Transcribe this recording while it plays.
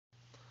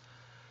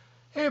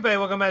Hey everybody,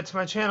 welcome back to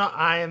my channel.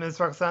 I am Ms.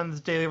 Roxanne's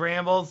Daily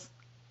Rambles.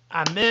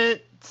 I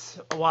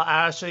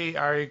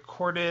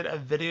recorded a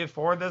video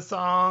for this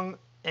song,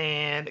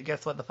 and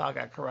guess what? The file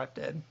got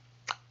corrupted.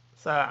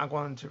 So I'm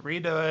going to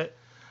redo it.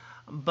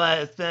 But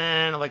it's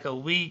been like a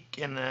week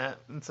and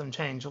some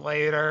change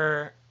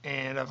later,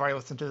 and I've already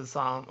listened to the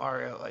song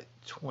already like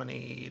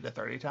 20 to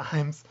 30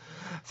 times.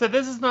 So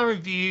this is my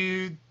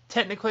review.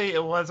 Technically,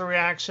 it was a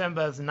reaction,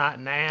 but it's not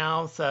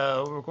now.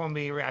 So we're going to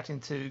be reacting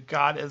to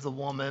God is a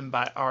Woman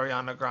by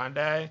Ariana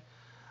Grande.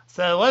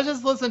 So let's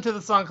just listen to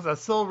the song because I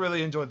still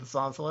really enjoyed the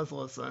song. So let's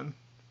listen.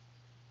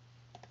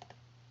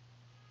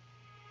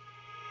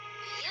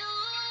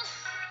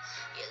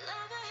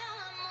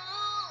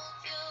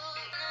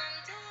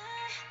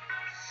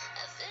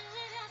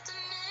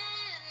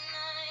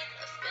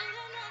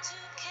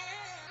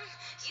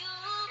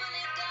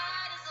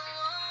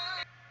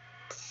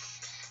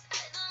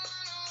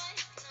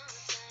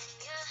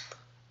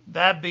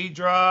 That beat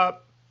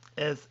drop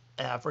is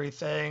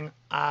everything.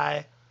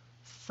 I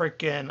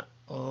freaking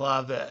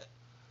love it.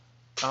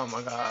 Oh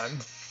my god.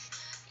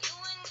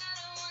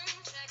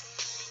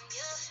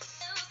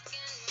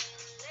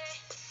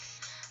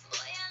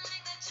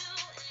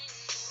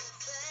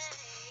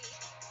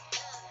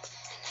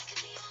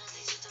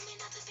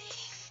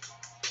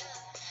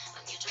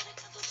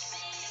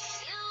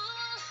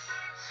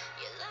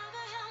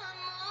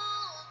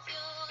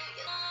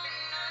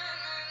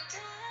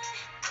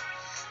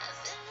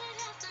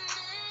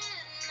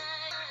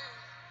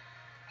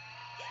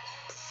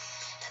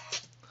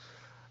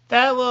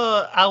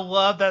 I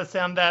love that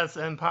sound that's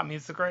in pop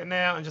music right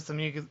now, and just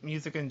the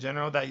music in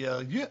general. That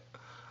yeah,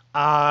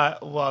 I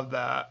love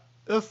that.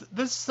 This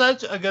is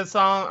such a good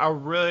song. I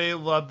really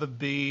love the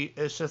beat.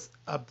 It's just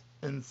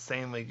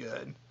insanely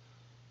good.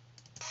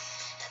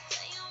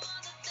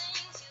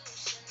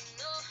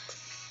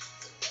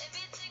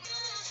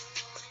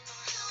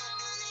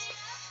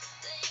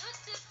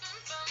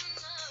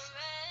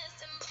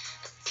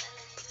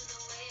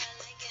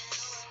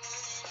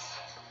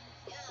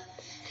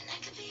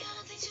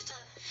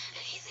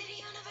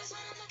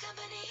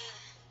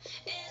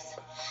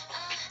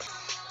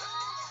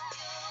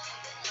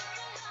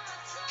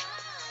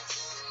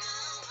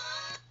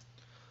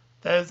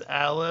 Those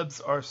ad-libs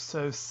are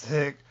so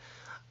sick.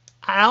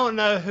 I don't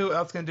know who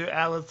else can do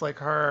ad-libs like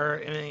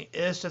her. I mean,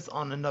 it's just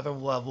on another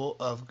level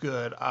of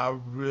good. I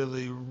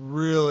really,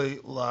 really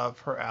love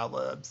her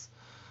ad-libs.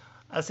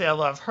 I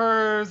love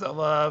hers. I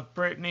love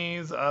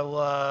Britney's. I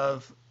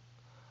love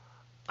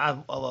a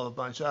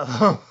bunch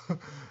of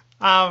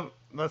them.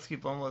 Let's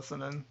keep on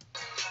listening.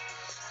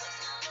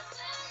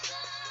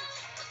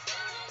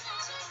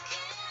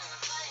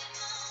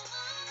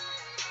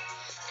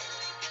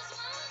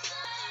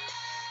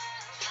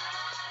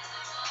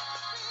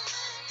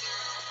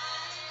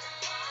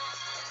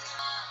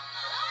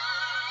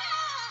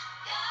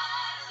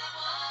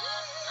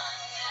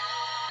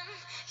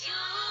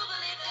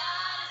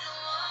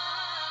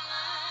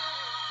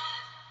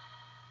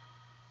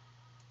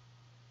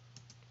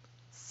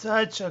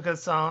 Such a good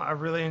song. I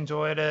really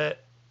enjoyed it.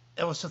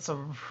 It was just a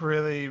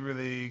really,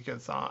 really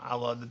good song. I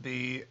love the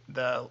beat.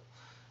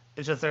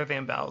 It's just everything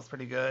about it was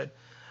pretty good.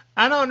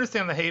 I don't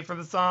understand the hate for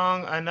the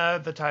song. I know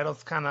the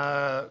title's kind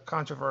of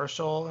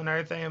controversial and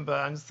everything,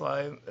 but I'm just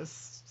like,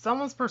 it's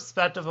someone's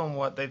perspective on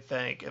what they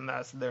think, and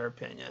that's their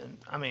opinion.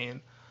 I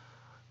mean,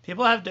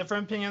 people have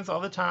different opinions all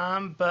the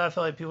time, but I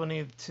feel like people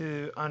need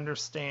to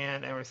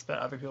understand and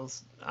respect other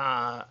people's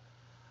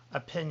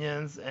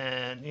opinions,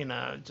 and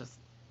just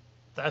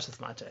that's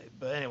just my take.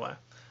 But anyway,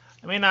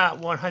 I may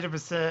not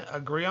 100%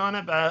 agree on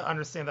it, but I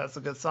understand that's a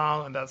good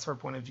song and that's her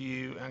point of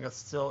view, and I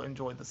still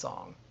enjoyed the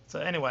song. So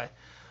anyway,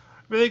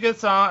 really good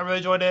song. I really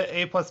enjoyed it.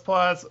 A plus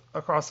plus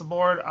across the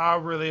board. I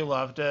really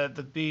loved it.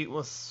 The beat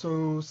was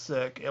so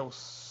sick. It was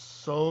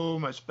so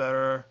much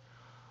better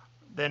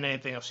than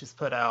anything else she's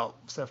put out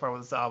so far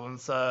with this album.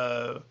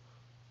 So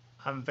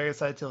I'm very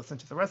excited to listen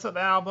to the rest of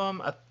the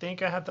album. I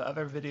think I have the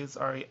other videos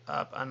already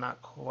up. I'm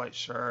not quite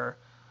sure.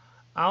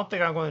 I don't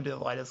think I'm going to do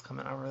The Light Is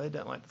Coming. I really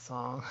didn't like the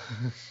song.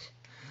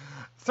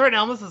 Certain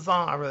elements of the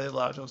song I really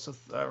loved. It was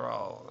just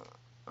overall,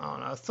 I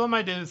don't know. Still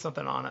might do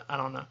something on it. I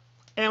don't know.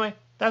 Anyway,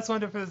 that's what I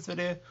do for this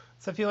video.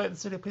 So if you like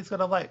this video, please go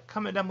to like,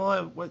 comment down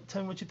below.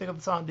 Tell me what you think of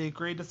the song. Do you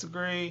agree,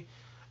 disagree?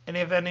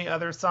 Any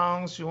other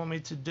songs you want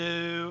me to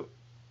do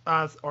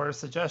or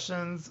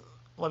suggestions?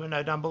 Let me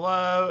know down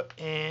below.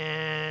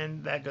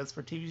 And that goes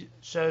for TV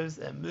shows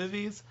and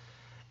movies.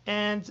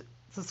 And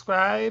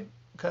subscribe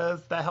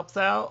because that helps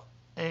out.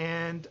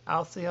 And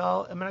I'll see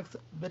y'all in my next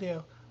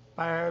video.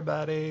 Bye,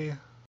 everybody.